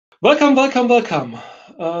Welcome, welcome, welcome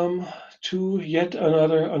to yet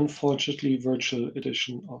another, unfortunately, virtual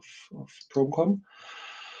edition of PromCon.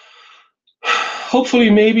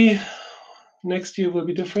 Hopefully, maybe next year will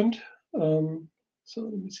be different. So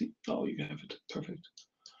let me see. Oh, you have it. Perfect.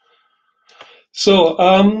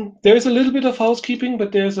 So there's a little bit of housekeeping,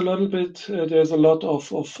 but there's a little bit. There's a lot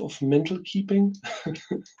of mental keeping.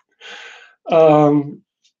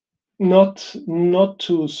 Not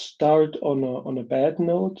to start on a bad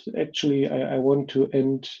note. Actually, I want to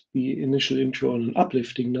end the initial intro on an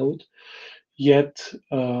uplifting note. Yet,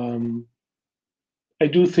 I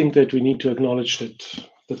do think that we need to acknowledge that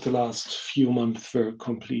the last few months were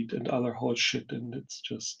complete and utter horse shit, and it's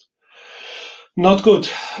just not good.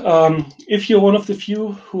 If you're one of the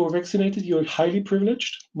few who are vaccinated, you're highly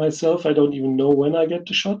privileged. Myself, I don't even know when I get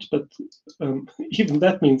the shot, but even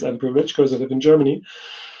that means I'm privileged because I live in Germany.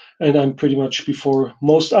 And I'm pretty much before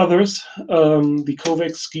most others. The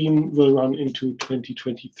COVAX scheme will run into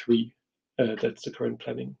 2023. That's the current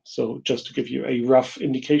planning. So just to give you a rough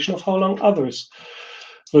indication of how long others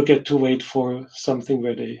will get to wait for something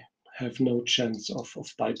where they have no chance of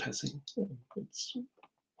bypassing. It's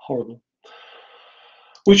horrible.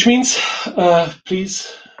 Which means,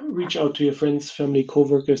 please reach out to your friends, family,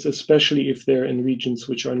 co-workers, especially if they're in regions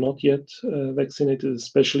which are not yet vaccinated,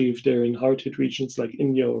 especially if they're in hard-hit regions like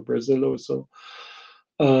India or Brazil or so,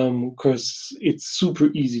 because it's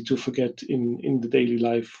super easy to forget in the daily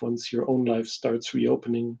life once your own life starts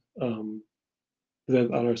reopening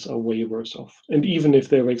that others are way worse off. And even if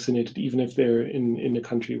they're vaccinated, even if they're in a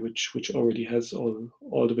country which already has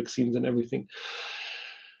all the vaccines and everything,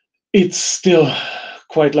 it's still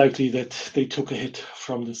quite likely that they took a hit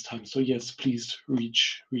from this time. So yes, please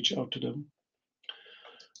reach out to them.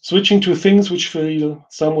 Switching to things which feel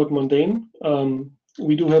somewhat mundane,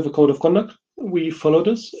 we do have a code of conduct. We follow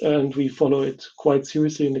this, and we follow it quite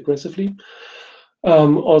seriously and aggressively.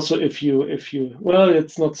 Also, if you, well,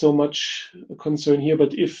 it's not so much a concern here,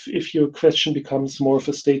 but if your question becomes more of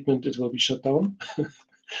a statement, it will be shut down.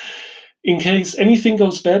 In case anything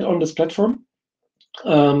goes bad on this platform,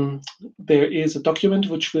 there is a document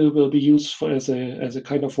which will be used for as a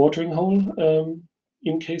kind of watering hole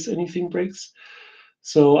in case anything breaks.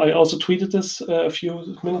 So I also tweeted this a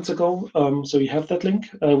few minutes ago. So you have that link.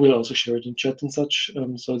 We'll also share it in chat and such.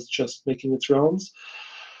 So it's just making its rounds.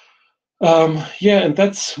 Yeah, and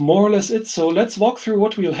that's more or less it. So let's walk through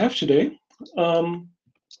what we'll have today. I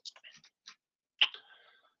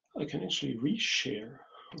can actually reshare.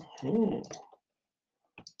 Oh.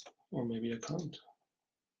 Or maybe I can't.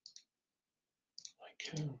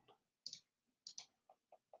 Can.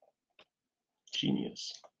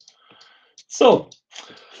 Genius. So,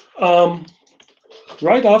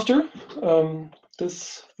 right after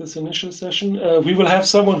this initial session, we will have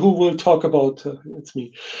someone who will talk about. It's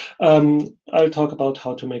me. I'll talk about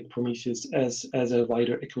how to make Prometheus as a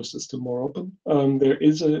wider ecosystem more open. There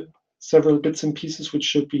is several bits and pieces which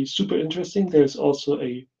should be super interesting. There's also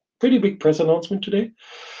a pretty big press announcement today.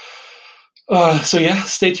 So yeah,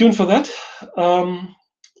 stay tuned for that.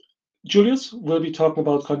 Julius will be talking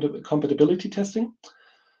about compatibility testing,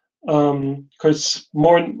 because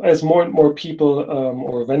as more and more people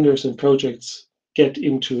or vendors and projects get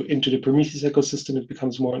into the Prometheus ecosystem, it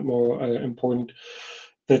becomes more and more important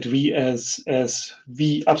that we as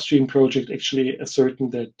the upstream project actually ascertain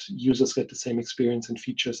that users get the same experience and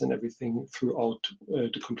features and everything throughout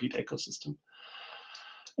the complete ecosystem.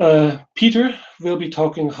 Peter will be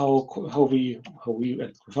talking how we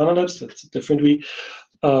at Grafana Labs, that's different, we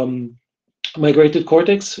migrated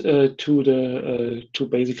Cortex to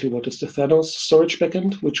basically what is the Thanos storage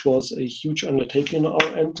backend, which was a huge undertaking on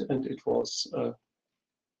our end, and it was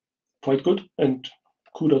quite good. And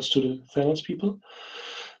kudos to the Thanos people.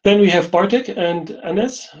 Then we have Bartek and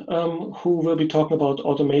Anes, who will be talking about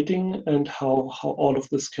automating and how all of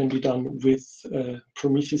this can be done with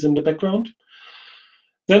Prometheus in the background.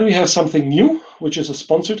 Then we have something new, which is a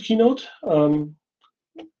sponsored keynote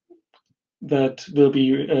that will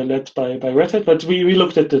be led by Red Hat. But we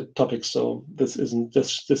looked at the topics, so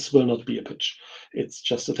this will not be a pitch. It's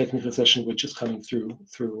just a technical session which is coming through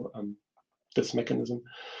this mechanism.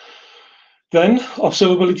 Then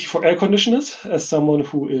observability for air conditioners, as someone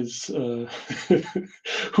who is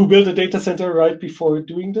who built a data center right before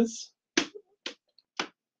doing this.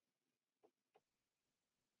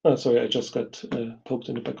 Oh, sorry, I just got poked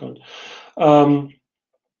in the background.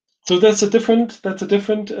 So that's a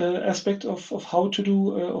different aspect of how to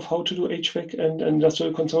do HVAC and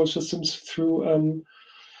industrial control systems through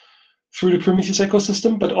the Prometheus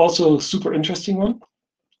ecosystem, but also a super interesting one.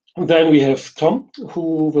 Then we have Tom,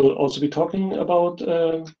 who will also be talking about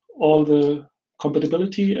all the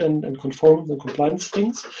compatibility and conformance and compliance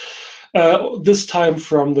things. This time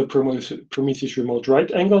from the Prometheus remote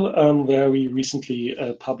write angle, where we recently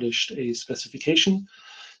published a specification.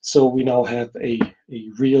 So we now have a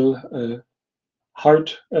real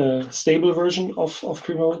hard stable version of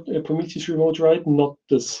Prometheus remote write, not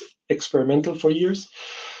this experimental for years,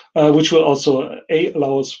 which will also A,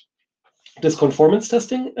 allow us this conformance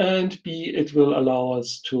testing, and B, it will allow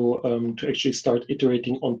us to actually start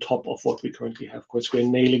iterating on top of what we currently have. Of course, we're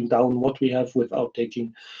nailing down what we have without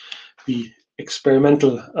taking the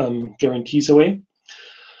experimental guarantees away.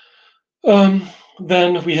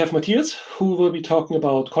 Then we have Matthias, who will be talking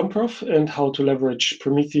about conprof and how to leverage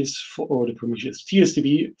Prometheus or the Prometheus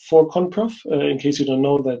TSDB for conprof. In case you don't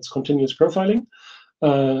know, that's continuous profiling.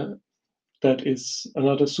 That is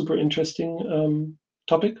another super interesting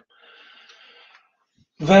topic.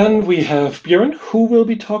 Then we have Björn, who will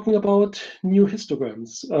be talking about new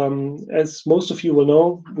histograms. As most of you will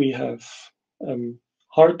know, we have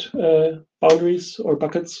hard boundaries or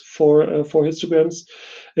buckets for histograms.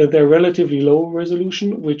 They're relatively low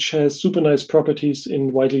resolution, which has super nice properties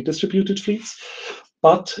in widely distributed fleets,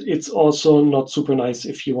 but it's also not super nice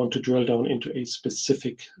if you want to drill down into a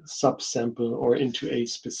specific subsample or into a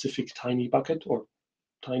specific tiny bucket, or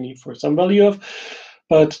tiny for some value of.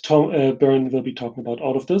 But Björn will be talking about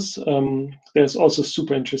all of this. There's also a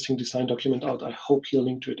super interesting design document out. I hope he'll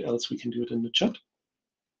link to it, else we can do it in the chat.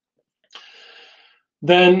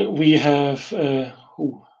 Then we have,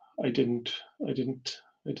 I didn't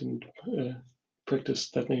practice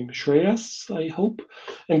that name, Shreyas, I hope,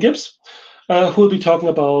 and Gibbs, who will be talking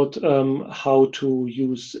about how to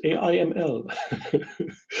use AI/ML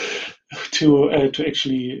to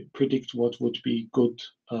actually predict what would be good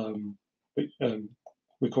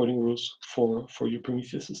recording rules for your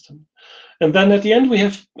Prometheus system. And then at the end we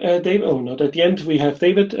have David. Oh, not at the end. We have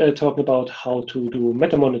David talking about how to do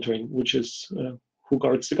meta monitoring, which is who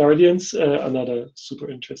guards the guardians. Another super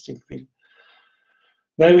interesting thing.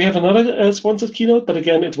 Then we have another sponsored keynote, but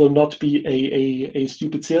again, it will not be a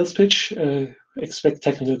stupid sales pitch. Expect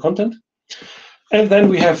technical content. And then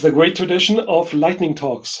we have the great tradition of lightning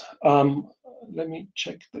talks. Let me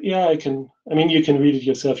check. Yeah, I can. I mean, you can read it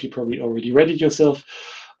yourself. You probably already read it yourself.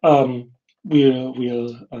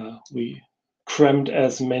 We crammed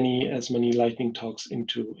as many lightning talks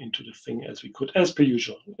into the thing as we could, as per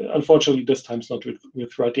usual. Unfortunately, this time's not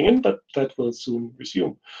with writing in, but that will soon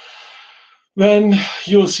resume. Then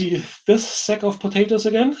you'll see this sack of potatoes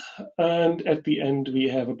again, and at the end we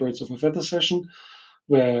have a birds of a feather session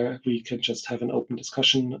where we can just have an open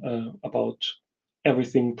discussion about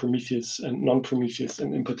everything Prometheus and non-Prometheus,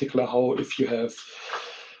 and in particular how, if you have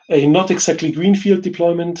a not exactly greenfield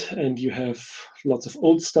deployment and you have lots of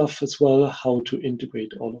old stuff as well, how to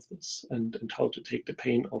integrate all of this and how to take the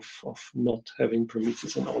pain of not having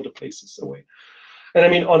Prometheus in all the places away. And I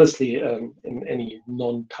mean, honestly, in any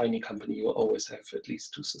non-tiny company, you'll always have at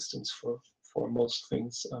least two systems for most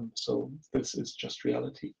things. So this is just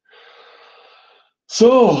reality.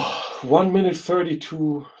 So 1 minute 30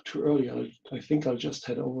 too early. I think I'll just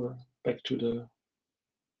head over back to the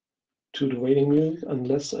waiting room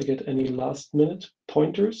unless I get any last minute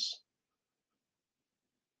pointers.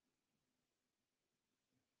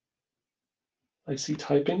 I see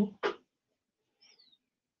typing.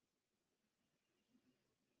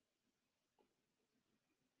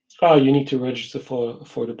 You need to register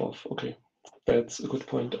for the BOF. Okay, that's a good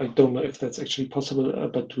point. I don't know if that's actually possible,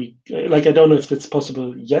 but I don't know if that's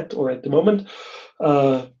possible yet or at the moment.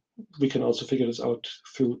 We can also figure this out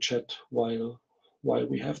through chat while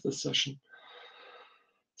we have this session.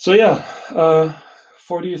 So yeah,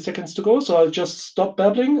 40 seconds to go. So I'll just stop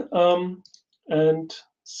babbling and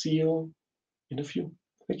see you in a few.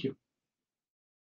 Thank you.